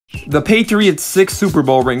The Patriots' 6th Super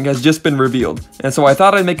Bowl ring has just been revealed, and so I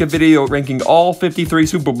thought I'd make a video ranking all 53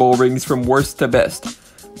 Super Bowl rings from worst to best.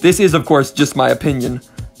 This is of course just my opinion.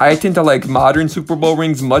 I tend to like modern Super Bowl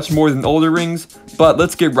rings much more than older rings, but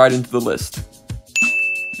let's get right into the list.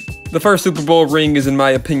 The first Super Bowl ring is in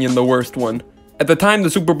my opinion the worst one. At the time the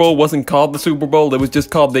Super Bowl wasn't called the Super Bowl, it was just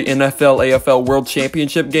called the NFL-AFL World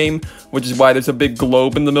Championship game, which is why there's a big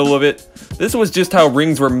globe in the middle of it. This was just how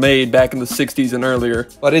rings were made back in the 60s and earlier,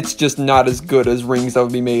 but it's just not as good as rings that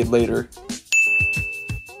would be made later.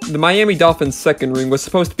 The Miami Dolphins' second ring was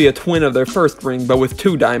supposed to be a twin of their first ring, but with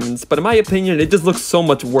 2 diamonds, but in my opinion it just looks so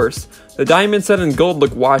much worse. The diamonds set in gold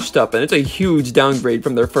look washed up, and it's a huge downgrade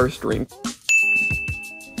from their first ring.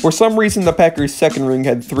 For some reason the Packers' second ring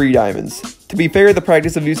had 3 diamonds. To be fair, the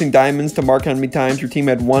practice of using diamonds to mark how many times your team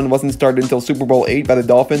had won wasn't started until Super Bowl 8 by the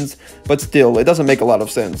Dolphins, but still, it doesn't make a lot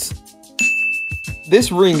of sense.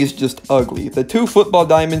 This ring is just ugly. The 2 football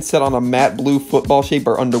diamonds set on a matte blue football shape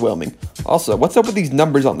are underwhelming. Also, what's up with these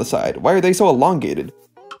numbers on the side? Why are they so elongated?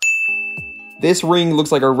 This ring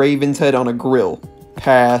looks like a raven's head on a grill.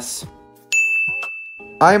 Pass.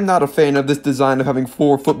 I am not a fan of this design of having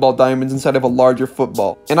 4 football diamonds inside of a larger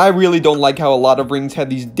football, and I really don't like how a lot of rings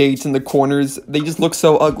have these dates in the corners. They just look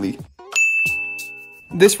so ugly.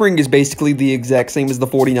 This ring is basically the exact same as the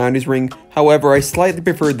 49ers ring, however I slightly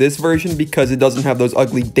prefer this version because it doesn't have those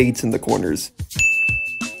ugly dates in the corners.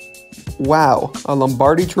 Wow, a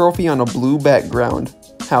Lombardi trophy on a blue background.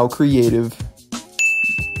 How creative.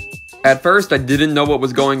 At first, I didn't know what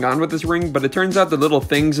was going on with this ring, but it turns out the little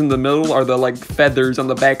things in the middle are the like feathers on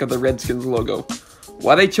the back of the Redskins logo.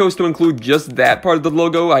 Why they chose to include just that part of the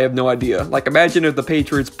logo, I have no idea. Like, imagine if the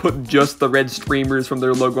Patriots put just the red streamers from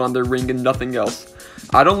their logo on their ring and nothing else.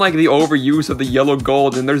 I don't like the overuse of the yellow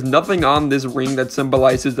gold, and there's nothing on this ring that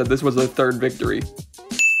symbolizes that this was their 3rd victory.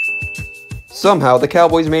 Somehow, the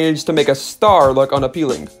Cowboys managed to make a star look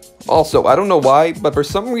unappealing. Also, I don't know why, but for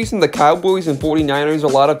some reason the Cowboys and 49ers a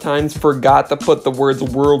lot of times forgot to put the words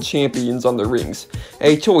World Champions on their rings,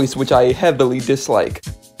 a choice which I heavily dislike.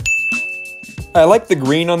 I like the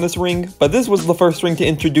green on this ring, but this was the first ring to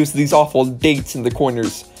introduce these awful dates in the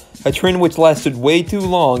corners, a trend which lasted way too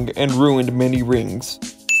long and ruined many rings.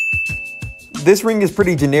 This ring is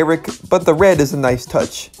pretty generic, but the red is a nice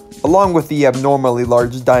touch, along with the abnormally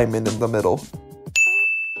large diamond in the middle.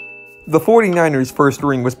 The 49ers' first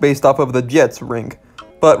ring was based off of the Jets ring,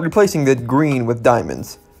 but replacing the green with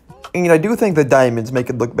diamonds, and I do think the diamonds make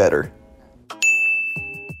it look better.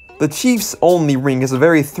 The Chiefs' only ring is a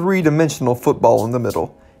very 3-dimensional football in the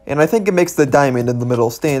middle, and I think it makes the diamond in the middle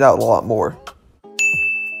stand out a lot more.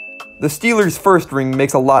 The Steelers' first ring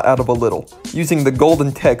makes a lot out of a little, using the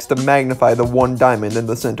golden text to magnify the 1 diamond in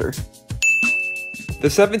the center. The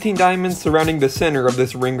 17 diamonds surrounding the center of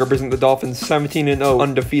this ring represent the Dolphins' 17-0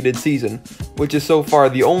 undefeated season, which is so far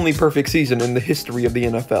the only perfect season in the history of the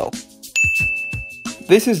NFL.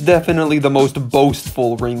 This is definitely the most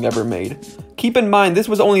boastful ring ever made. Keep in mind, this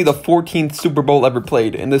was only the 14th Super Bowl ever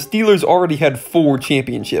played, and the Steelers already had 4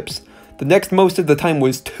 championships. The next most at the time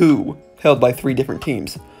was 2, held by 3 different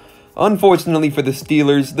teams. Unfortunately for the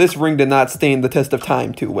Steelers, this ring did not stand the test of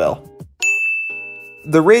time too well.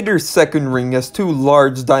 The Raiders' second ring has 2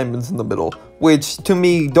 large diamonds in the middle, which to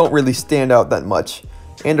me don't really stand out that much,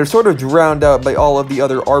 and are sort of drowned out by all of the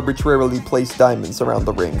other arbitrarily placed diamonds around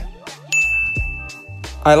the ring.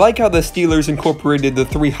 I like how the Steelers incorporated the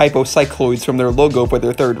 3 hypocycloids from their logo for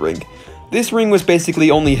their 3rd ring. This ring was basically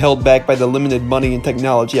only held back by the limited money and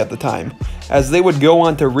technology at the time, as they would go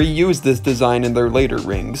on to reuse this design in their later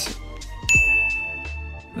rings.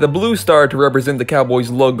 The blue star to represent the Cowboys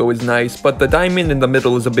logo is nice, but the diamond in the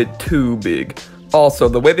middle is a bit too big. Also,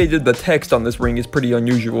 the way they did the text on this ring is pretty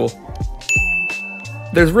unusual.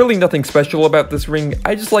 There's really nothing special about this ring,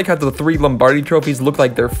 I just like how the 3 Lombardi trophies look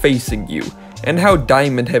like they're facing you, and how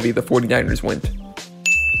diamond heavy the 49ers went.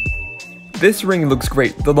 This ring looks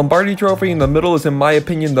great. The Lombardi trophy in the middle is in my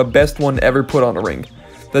opinion the best one ever put on a ring.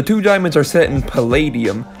 The 2 diamonds are set in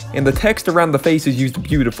palladium, and the text around the face is used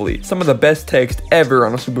beautifully, some of the best text ever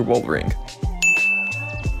on a Super Bowl ring.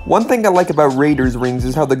 One thing I like about Raiders rings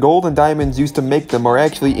is how the gold and diamonds used to make them are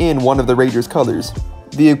actually in one of the Raiders colors.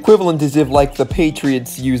 The equivalent is if like the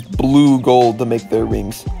Patriots used blue gold to make their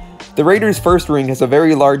rings. The Raiders' first ring has a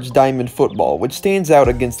very large diamond football, which stands out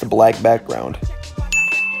against the black background.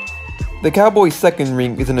 The Cowboys' second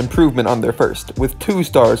ring is an improvement on their first, with 2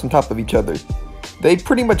 stars on top of each other. They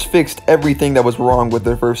pretty much fixed everything that was wrong with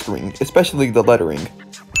their first ring, especially the lettering.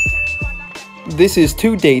 This is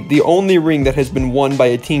to date the only ring that has been won by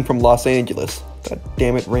a team from Los Angeles. God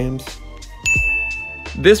damn it, Rams.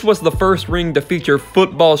 This was the first ring to feature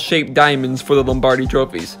football-shaped diamonds for the Lombardi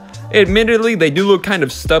trophies. Admittedly, they do look kind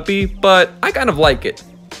of stumpy, but I kind of like it.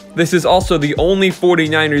 This is also the only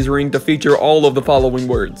 49ers ring to feature all of the following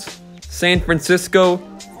words: San Francisco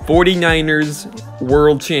 49ers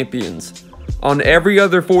World Champions. On every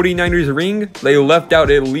other 49ers ring, they left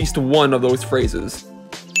out at least one of those phrases.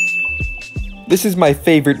 This is my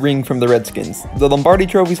favorite ring from the Redskins. The Lombardi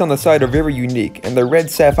trophies on the side are very unique, and the red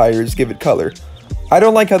sapphires give it color. I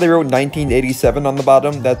don't like how they wrote 1987 on the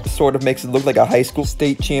bottom. That sort of makes it look like a high school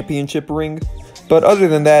state championship ring. But other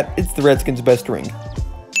than that, it's the Redskins' best ring.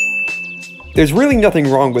 There's really nothing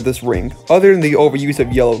wrong with this ring, other than the overuse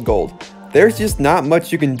of yellow gold. There's just not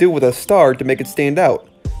much you can do with a star to make it stand out.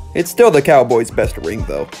 It's still the Cowboys' best ring,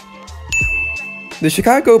 though. The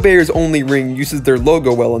Chicago Bears' only ring uses their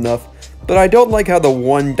logo well enough, but I don't like how the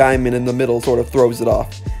one diamond in the middle sort of throws it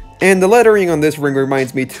off. And the lettering on this ring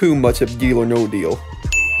reminds me too much of Deal or No Deal.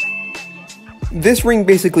 This ring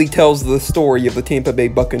basically tells the story of the Tampa Bay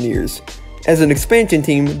Buccaneers. As an expansion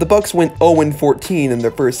team, the Bucs went 0-14 in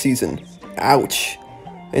their first season. Ouch.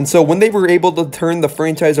 And so when they were able to turn the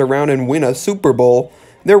franchise around and win a Super Bowl,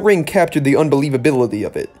 their ring captured the unbelievability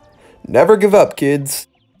of it. Never give up, kids.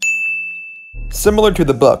 Similar to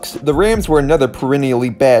the Bucs, the Rams were another perennially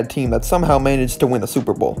bad team that somehow managed to win a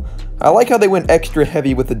Super Bowl. I like how they went extra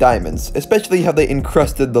heavy with the diamonds, especially how they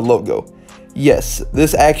encrusted the logo. Yes,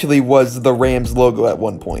 this actually was the Rams logo at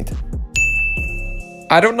one point.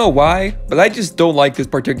 I don't know why, but I just don't like this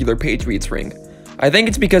particular Patriots ring. I think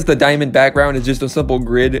it's because the diamond background is just a simple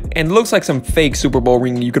grid and looks like some fake Super Bowl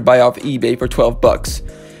ring you could buy off eBay for 12 bucks.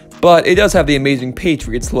 But it does have the amazing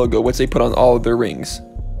Patriots logo, which they put on all of their rings.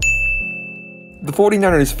 The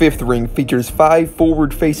 49ers' fifth ring features 5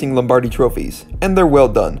 forward-facing Lombardi trophies, and they're well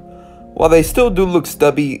done. While they still do look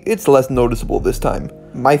stubby, it's less noticeable this time.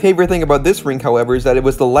 My favorite thing about this ring, however, is that it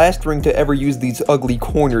was the last ring to ever use these ugly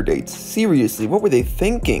corner dates. Seriously, what were they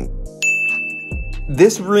thinking?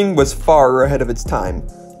 This ring was far ahead of its time.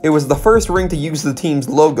 It was the first ring to use the team's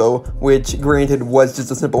logo, which granted was just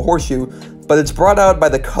a simple horseshoe, but it's brought out by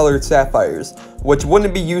the colored sapphires, which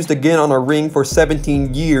wouldn't be used again on a ring for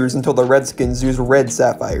 17 years until the Redskins used red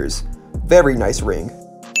sapphires. Very nice ring.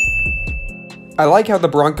 I like how the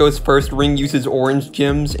Broncos' first ring uses orange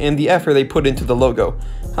gems and the effort they put into the logo.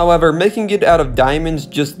 However, making it out of diamonds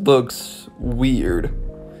just looks weird.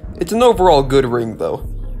 It's an overall good ring though.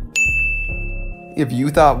 If you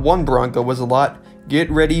thought one Bronco was a lot, get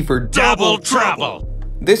ready for double trouble!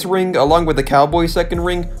 This ring, along with the Cowboys' second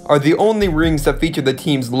ring, are the only rings that feature the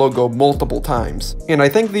team's logo multiple times. And I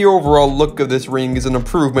think the overall look of this ring is an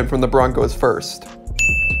improvement from the Broncos' first.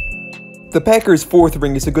 The Packers' fourth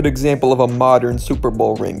ring is a good example of a modern Super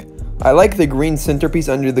Bowl ring. I like the green centerpiece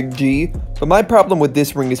under the G, but my problem with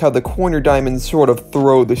this ring is how the corner diamonds sort of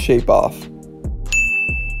throw the shape off.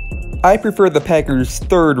 I prefer the Packers'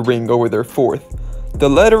 third ring over their fourth. The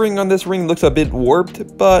lettering on this ring looks a bit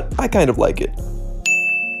warped, but I kind of like it.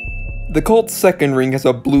 The Colts' second ring has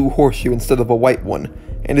a blue horseshoe instead of a white one,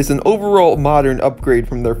 and is an overall modern upgrade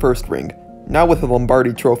from their first ring, now with a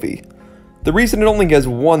Lombardi trophy. The reason it only has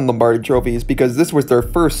one Lombardi trophy is because this was their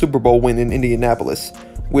first Super Bowl win in Indianapolis,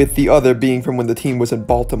 with the other being from when the team was in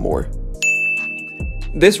Baltimore.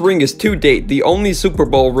 This ring is to date the only Super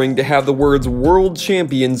Bowl ring to have the words World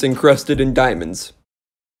Champions encrusted in diamonds.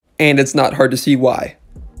 And it's not hard to see why.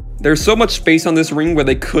 There's so much space on this ring where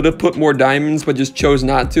they could have put more diamonds but just chose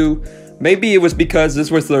not to. Maybe it was because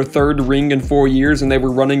this was their third ring in 4 years and they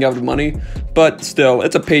were running out of money, but still,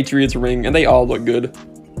 it's a Patriots ring and they all look good.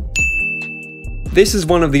 This is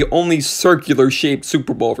one of the only circular shaped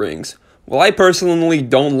Super Bowl rings. While I personally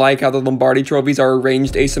don't like how the Lombardi trophies are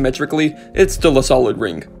arranged asymmetrically, it's still a solid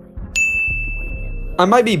ring. I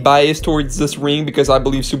might be biased towards this ring because I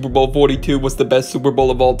believe Super Bowl 42 was the best Super Bowl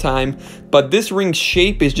of all time, but this ring's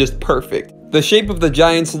shape is just perfect. The shape of the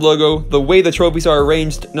Giants logo, the way the trophies are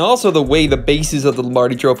arranged, and also the way the bases of the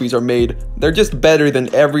Lombardi trophies are made, they're just better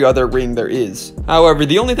than every other ring there is. However,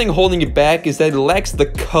 the only thing holding it back is that it lacks the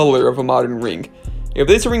color of a modern ring. If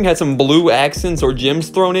this ring had some blue accents or gems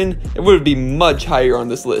thrown in, it would be much higher on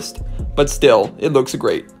this list. But still, it looks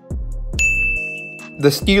great. The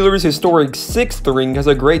Steelers' historic sixth ring has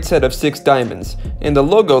a great set of 6 diamonds, and the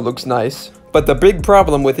logo looks nice, but the big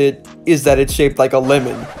problem with it is that it's shaped like a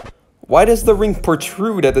lemon. Why does the ring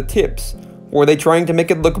protrude at the tips? Were they trying to make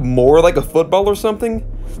it look more like a football or something?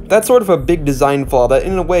 That's sort of a big design flaw that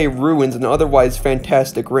in a way ruins an otherwise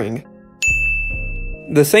fantastic ring.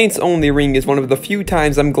 The Saints' only ring is one of the few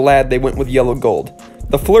times I'm glad they went with yellow gold.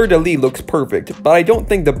 The fleur-de-lis looks perfect, but I don't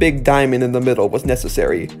think the big diamond in the middle was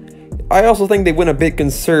necessary. I also think they went a bit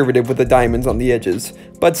conservative with the diamonds on the edges,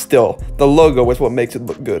 but still, the logo is what makes it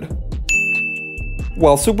look good.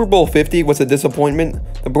 While Super Bowl 50 was a disappointment,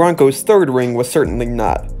 the Broncos' third ring was certainly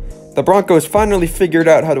not. The Broncos finally figured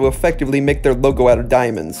out how to effectively make their logo out of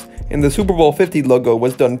diamonds, and the Super Bowl 50 logo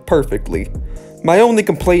was done perfectly. My only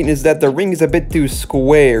complaint is that the ring is a bit too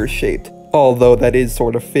square-shaped, although that is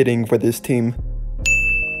sort of fitting for this team.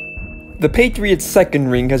 The Patriots' second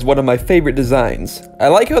ring has one of my favorite designs. I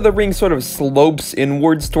like how the ring sort of slopes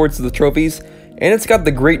inwards towards the trophies, and it's got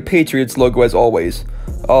the Great Patriots logo as always,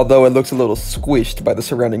 although it looks a little squished by the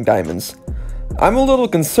surrounding diamonds. I'm a little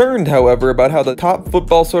concerned, however, about how the top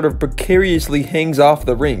football sort of precariously hangs off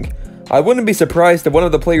the ring. I wouldn't be surprised if one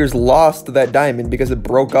of the players lost that diamond because it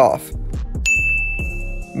broke off.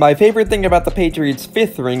 My favorite thing about the Patriots'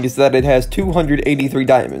 fifth ring is that it has 283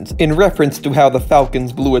 diamonds, in reference to how the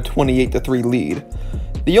Falcons blew a 28-3 lead.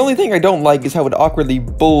 The only thing I don't like is how it awkwardly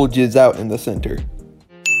bulges out in the center.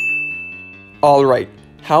 Alright,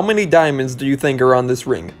 how many diamonds do you think are on this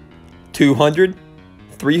ring? 200?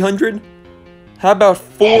 300? How about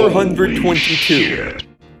 422?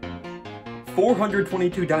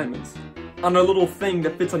 422 diamonds on a little thing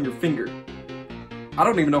that fits on your finger. I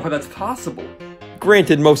don't even know how that's possible.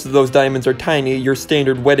 Granted, most of those diamonds are tiny. Your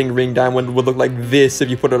standard wedding ring diamond would look like this if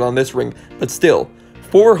you put it on this ring, but still,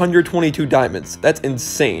 422 diamonds. That's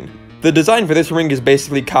insane. The design for this ring is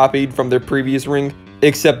basically copied from their previous ring,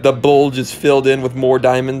 except the bulge is filled in with more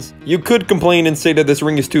diamonds. You could complain and say that this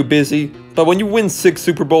ring is too busy, but when you win 6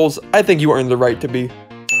 Super Bowls, I think you earn the right to be.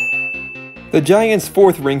 The Giants'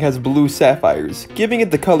 fourth ring has blue sapphires, giving it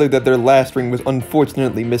the color that their last ring was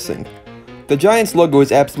unfortunately missing. The Giants' logo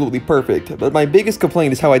is absolutely perfect, but my biggest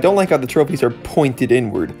complaint is how I don't like how the trophies are pointed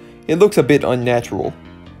inward. It looks a bit unnatural.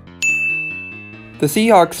 The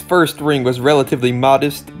Seahawks' first ring was relatively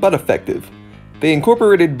modest, but effective. They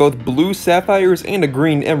incorporated both blue sapphires and a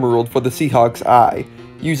green emerald for the Seahawks' eye,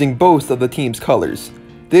 using both of the team's colors.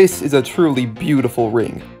 This is a truly beautiful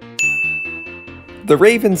ring. The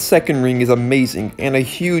Ravens' second ring is amazing and a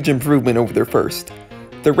huge improvement over their first.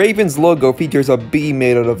 The Ravens' logo features a bee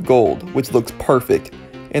made out of gold, which looks perfect,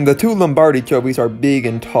 and the 2 Lombardi trophies are big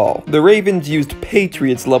and tall. The Ravens used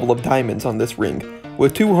Patriots level of diamonds on this ring,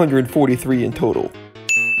 with 243 in total.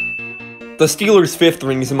 The Steelers' fifth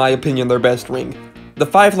ring is in my opinion their best ring. The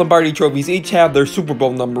 5 Lombardi trophies each have their Super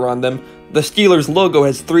Bowl number on them. The Steelers' logo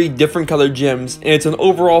has 3 different colored gems, and it's an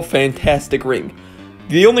overall fantastic ring.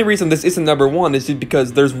 The only reason this isn't number 1 is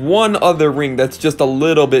because there's one other ring that's just a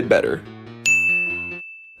little bit better.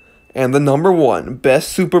 And the number 1 best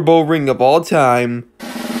Super Bowl ring of all time,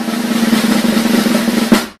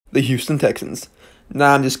 the Houston Texans.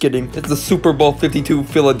 Nah, I'm just kidding. It's the Super Bowl 52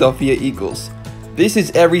 Philadelphia Eagles. This is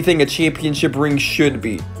everything a championship ring should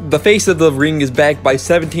be. The face of the ring is backed by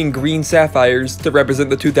 17 green sapphires to represent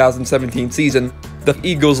the 2017 season. The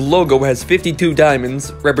Eagles logo has 52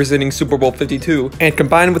 diamonds, representing Super Bowl 52, and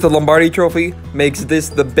combined with the Lombardi trophy, makes this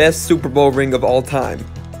the best Super Bowl ring of all time.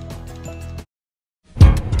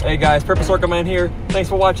 Hey guys, Purple Circle Man here. Thanks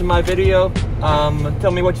for watching my video.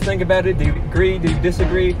 Tell me what you think about it. Do you agree? Do you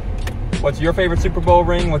disagree? What's your favorite Super Bowl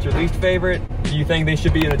ring? What's your least favorite? Do you think they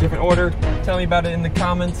should be in a different order? Tell me about it in the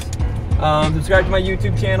comments. Subscribe to my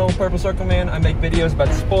YouTube channel, Purple Circle Man. I make videos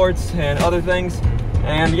about sports and other things.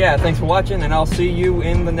 And yeah, thanks for watching, and I'll see you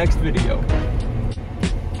in the next video.